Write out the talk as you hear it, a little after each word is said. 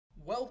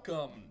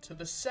Welcome to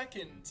the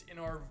second in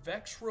our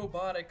VEX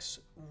Robotics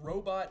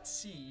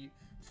RobotC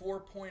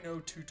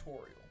 4.0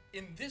 tutorial.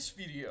 In this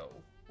video,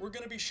 we're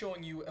going to be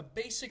showing you a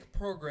basic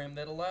program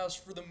that allows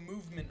for the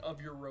movement of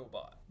your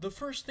robot. The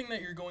first thing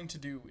that you're going to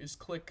do is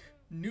click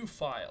New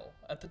File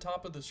at the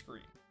top of the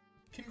screen.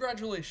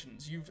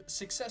 Congratulations, you've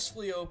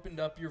successfully opened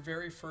up your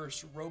very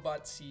first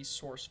RobotC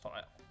source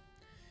file.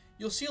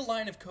 You'll see a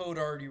line of code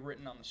already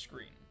written on the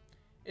screen.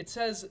 It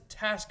says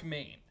task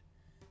main.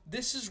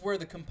 This is where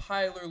the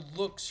compiler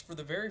looks for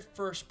the very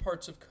first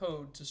parts of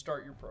code to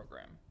start your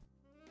program.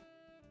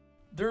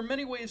 There are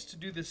many ways to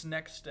do this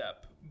next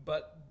step,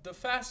 but the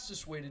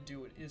fastest way to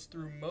do it is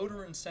through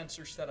motor and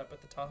sensor setup at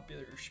the top of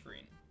your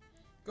screen.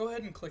 Go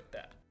ahead and click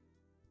that.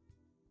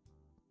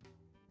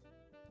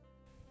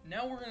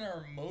 Now we're in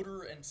our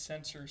motor and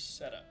sensor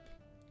setup.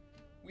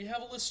 We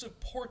have a list of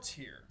ports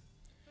here,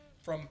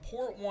 from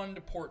port 1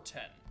 to port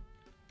 10.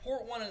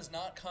 Port 1 is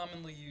not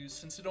commonly used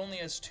since it only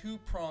has 2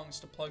 prongs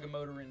to plug a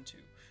motor into,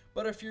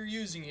 but if you're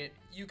using it,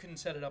 you can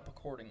set it up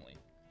accordingly.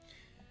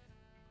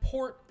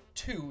 Port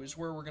 2 is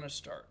where we're going to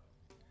start.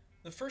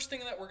 The first thing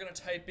that we're going to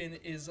type in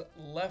is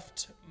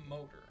left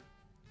motor.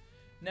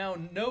 Now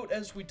note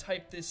as we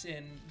type this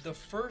in, the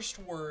first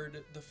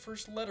word, the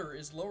first letter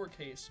is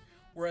lowercase,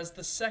 whereas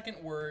the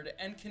second word,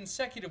 and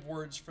consecutive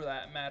words for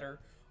that matter,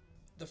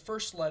 the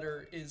first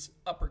letter is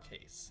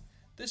uppercase.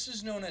 This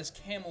is known as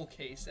camel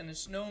case, and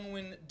it's known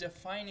when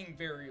defining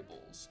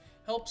variables.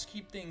 Helps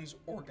keep things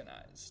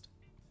organized.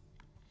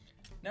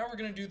 Now we're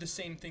going to do the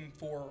same thing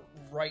for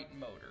right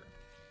motor.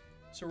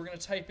 So we're going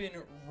to type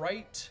in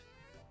right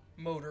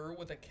motor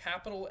with a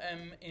capital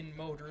M in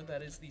motor,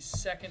 that is the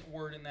second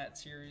word in that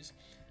series,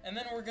 and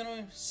then we're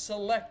going to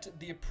select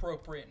the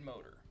appropriate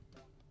motor.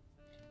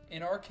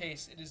 In our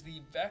case, it is the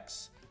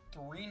VEX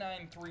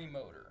 393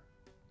 motor.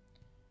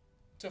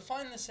 To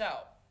find this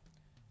out,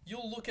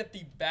 you'll look at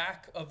the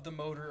back of the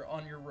motor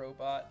on your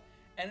robot,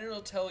 and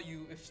it'll tell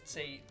you if it's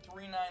a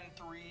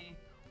 393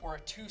 or a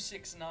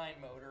 269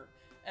 motor,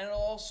 and it'll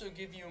also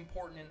give you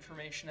important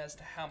information as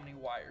to how many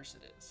wires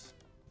it is.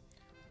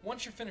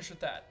 Once you're finished with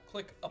that,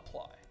 click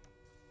Apply.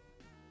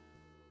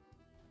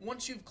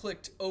 Once you've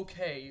clicked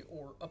OK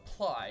or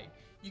Apply,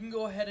 you can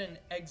go ahead and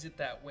exit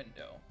that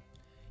window.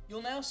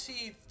 You'll now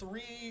see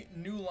 3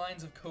 new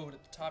lines of code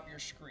at the top of your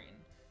screen.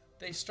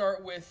 They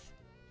start with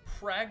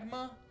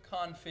pragma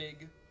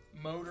config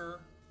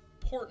motor,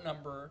 port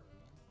number,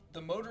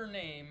 the motor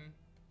name,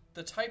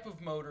 the type of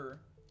motor,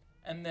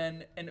 and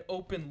then an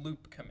open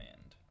loop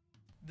command.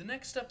 The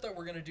next step that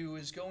we're going to do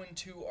is go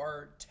into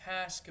our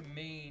task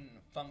main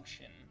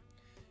function.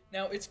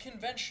 Now it's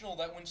conventional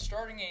that when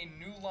starting a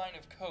new line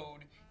of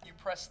code, you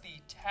press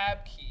the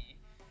tab key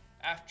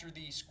after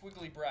the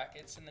squiggly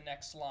brackets in the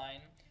next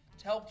line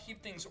to help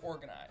keep things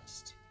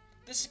organized.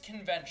 This is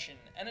convention,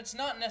 and it's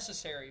not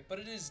necessary, but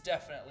it is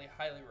definitely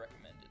highly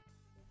recommended.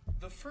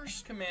 The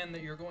first command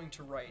that you're going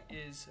to write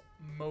is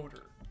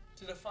motor,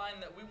 to define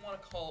that we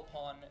want to call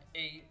upon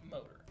a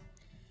motor.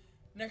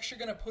 Next, you're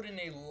going to put in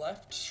a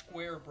left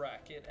square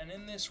bracket, and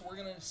in this we're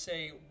going to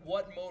say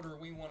what motor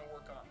we want to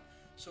work on.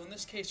 So in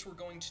this case, we're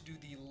going to do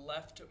the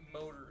left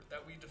motor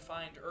that we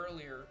defined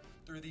earlier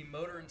through the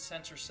motor and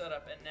sensor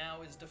setup, and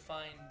now is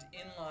defined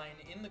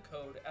inline in the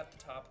code at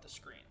the top of the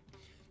screen.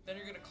 Then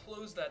you're going to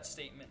close that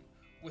statement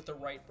with a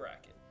right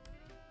bracket.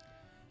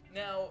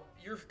 Now,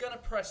 you're going to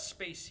press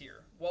space here.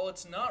 While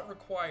it's not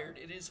required,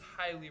 it is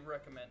highly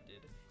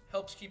recommended.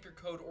 Helps keep your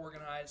code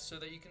organized so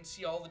that you can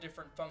see all the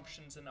different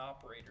functions and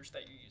operators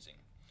that you're using.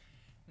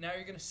 Now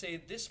you're going to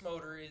say this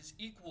motor is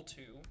equal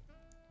to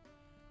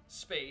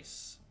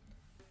space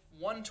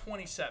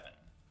 127.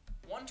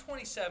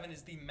 127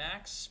 is the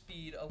max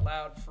speed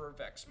allowed for a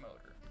VEX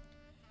motor.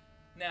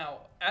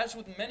 Now, as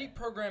with many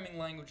programming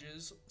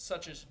languages,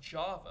 such as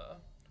Java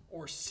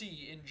or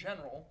C in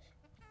general,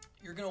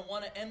 you're going to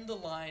want to end the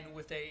line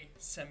with a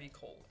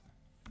semicolon.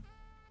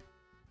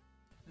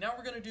 Now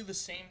we're going to do the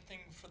same thing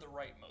for the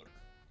right motor.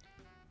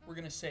 We're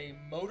going to say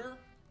motor,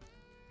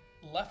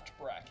 left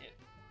bracket,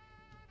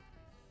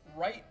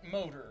 right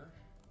motor,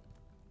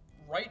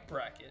 right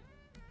bracket,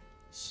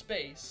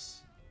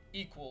 space,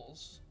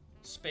 equals,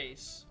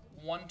 space,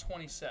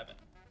 127,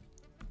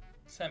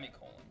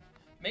 semicolon.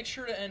 Make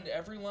sure to end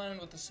every line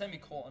with a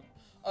semicolon,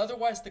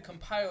 otherwise the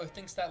compiler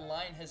thinks that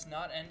line has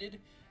not ended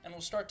and will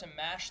start to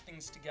mash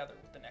things together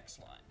with the next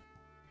line.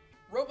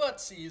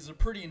 RobotC is a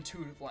pretty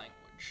intuitive language.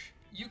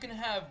 You can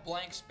have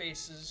blank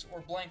spaces or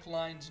blank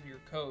lines in your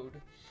code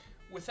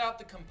without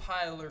the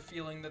compiler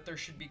feeling that there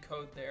should be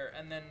code there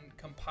and then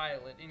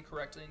compile it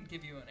incorrectly and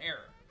give you an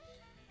error.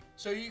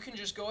 So you can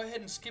just go ahead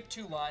and skip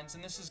 2 lines,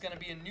 and this is going to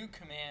be a new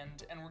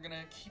command, and we're going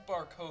to keep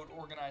our code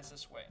organized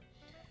this way.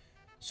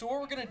 So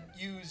what we're going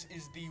to use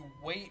is the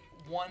wait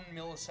 1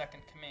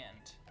 millisecond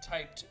command,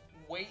 typed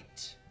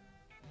wait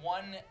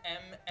 1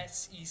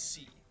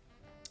 MSEC.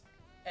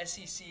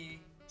 SEC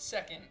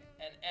second,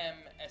 and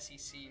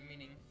MSEC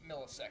meaning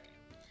millisecond.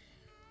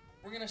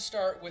 We're going to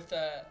start with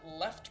a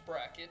left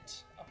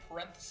bracket, a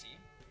parenthesis,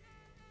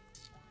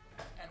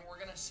 And we're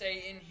going to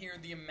say in here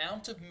the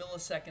amount of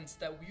milliseconds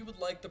that we would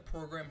like the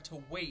program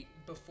to wait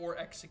before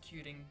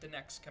executing the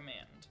next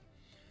command.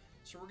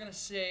 So we're going to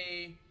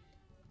say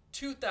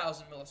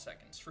 2,000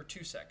 milliseconds for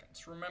 2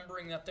 seconds,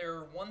 remembering that there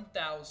are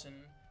 1,000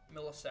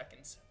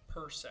 milliseconds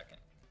per second.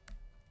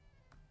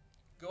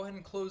 Go ahead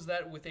and close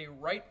that with a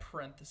right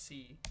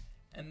parenthesis,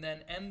 and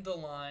then end the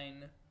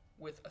line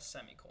with a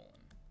semicolon.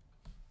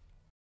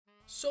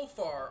 So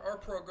far, our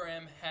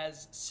program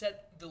has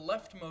set the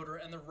left motor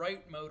and the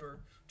right motor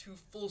to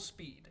full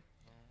speed.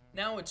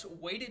 Now it's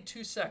waited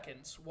 2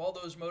 seconds while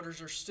those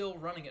motors are still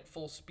running at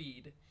full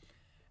speed.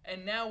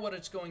 And now what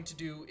it's going to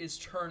do is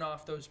turn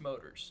off those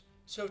motors.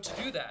 So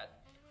to do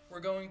that,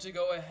 we're going to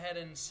go ahead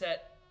and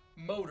set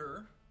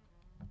motor,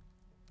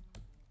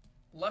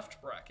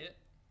 left bracket,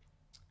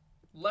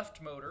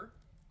 left motor,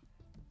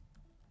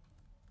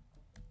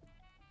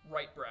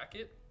 right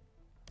bracket,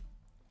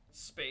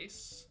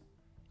 space,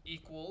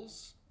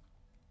 equals,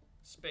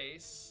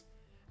 space,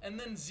 and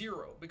then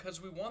 0,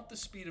 because we want the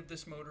speed of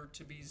this motor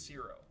to be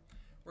 0.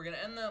 We're going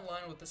to end that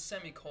line with a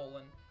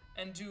semicolon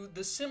and do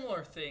the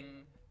similar thing,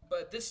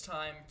 but this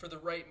time for the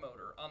right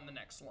motor on the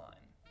next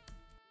line.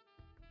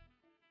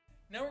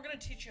 Now we're going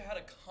to teach you how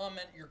to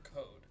comment your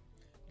code.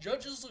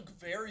 Judges look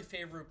very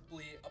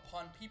favorably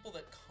upon people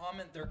that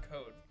comment their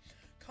code.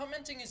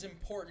 Commenting is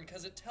important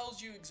because it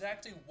tells you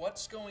exactly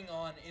what's going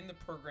on in the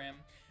program,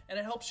 and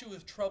it helps you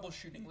with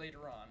troubleshooting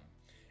later on.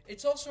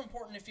 It's also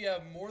important if you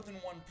have more than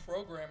one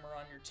programmer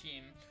on your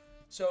team,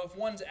 so if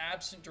one's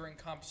absent during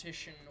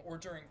competition or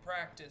during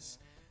practice,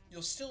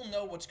 you'll still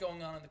know what's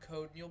going on in the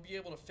code and you'll be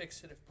able to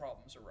fix it if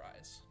problems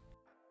arise.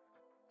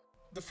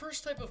 The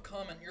first type of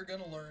comment you're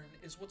going to learn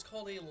is what's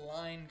called a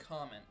line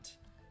comment.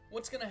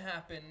 What's going to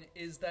happen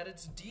is that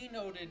it's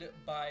denoted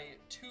by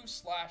 2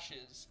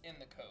 slashes in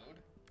the code,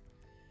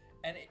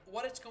 and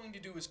what it's going to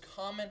do is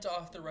comment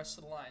off the rest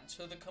of the line.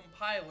 So the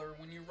compiler,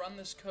 when you run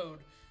this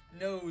code,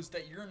 knows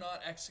that you're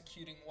not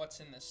executing what's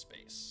in this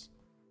space.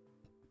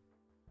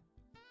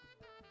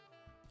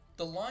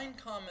 The line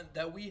comment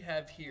that we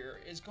have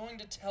here is going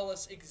to tell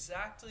us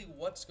exactly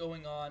what's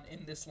going on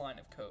in this line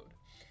of code.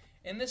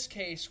 In this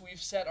case,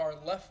 we've set our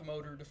left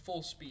motor to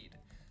full speed,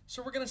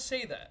 so we're going to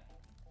say that.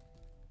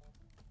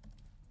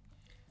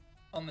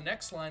 On the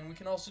next line, we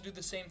can also do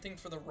the same thing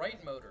for the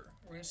right motor.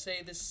 We're going to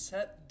say this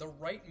set the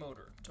right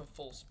motor to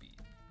full speed.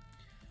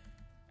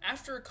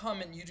 After a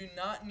comment, you do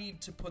not need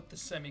to put the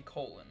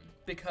semicolon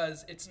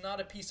because it's not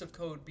a piece of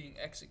code being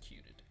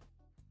executed.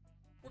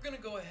 We're going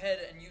to go ahead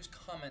and use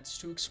comments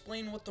to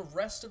explain what the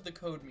rest of the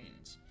code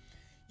means.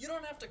 You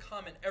don't have to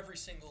comment every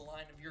single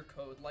line of your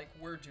code like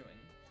we're doing,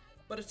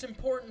 but it's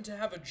important to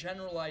have a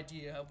general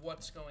idea of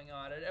what's going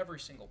on at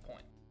every single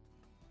point.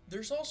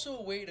 There's also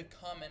a way to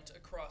comment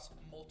across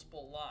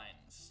multiple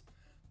lines.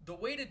 The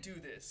way to do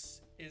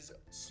this is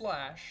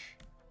 /*,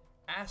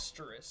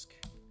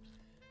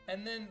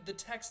 and then the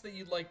text that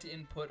you'd like to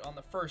input on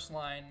the first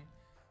line,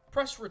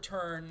 press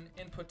return,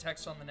 input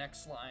text on the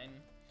next line,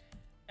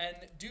 and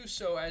do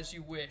so as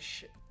you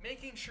wish,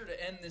 making sure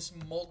to end this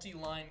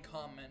multi-line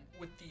comment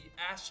with the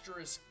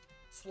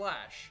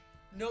 */.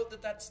 Note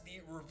that that's the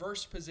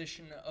reverse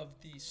position of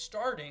the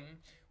starting,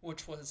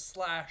 which was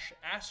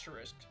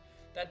 /*.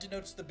 That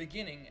denotes the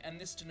beginning, and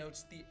this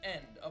denotes the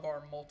end of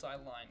our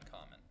multi-line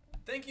comment.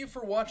 Thank you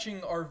for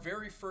watching our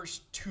very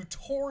first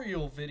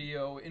tutorial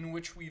video in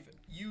which we've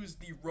used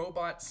the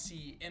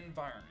RobotC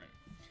environment.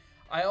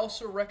 I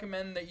also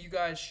recommend that you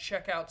guys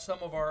check out some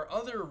of our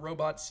other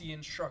RobotC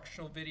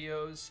instructional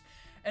videos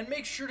and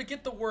make sure to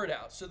get the word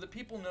out so that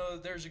people know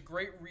that there's a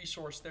great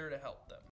resource there to help them.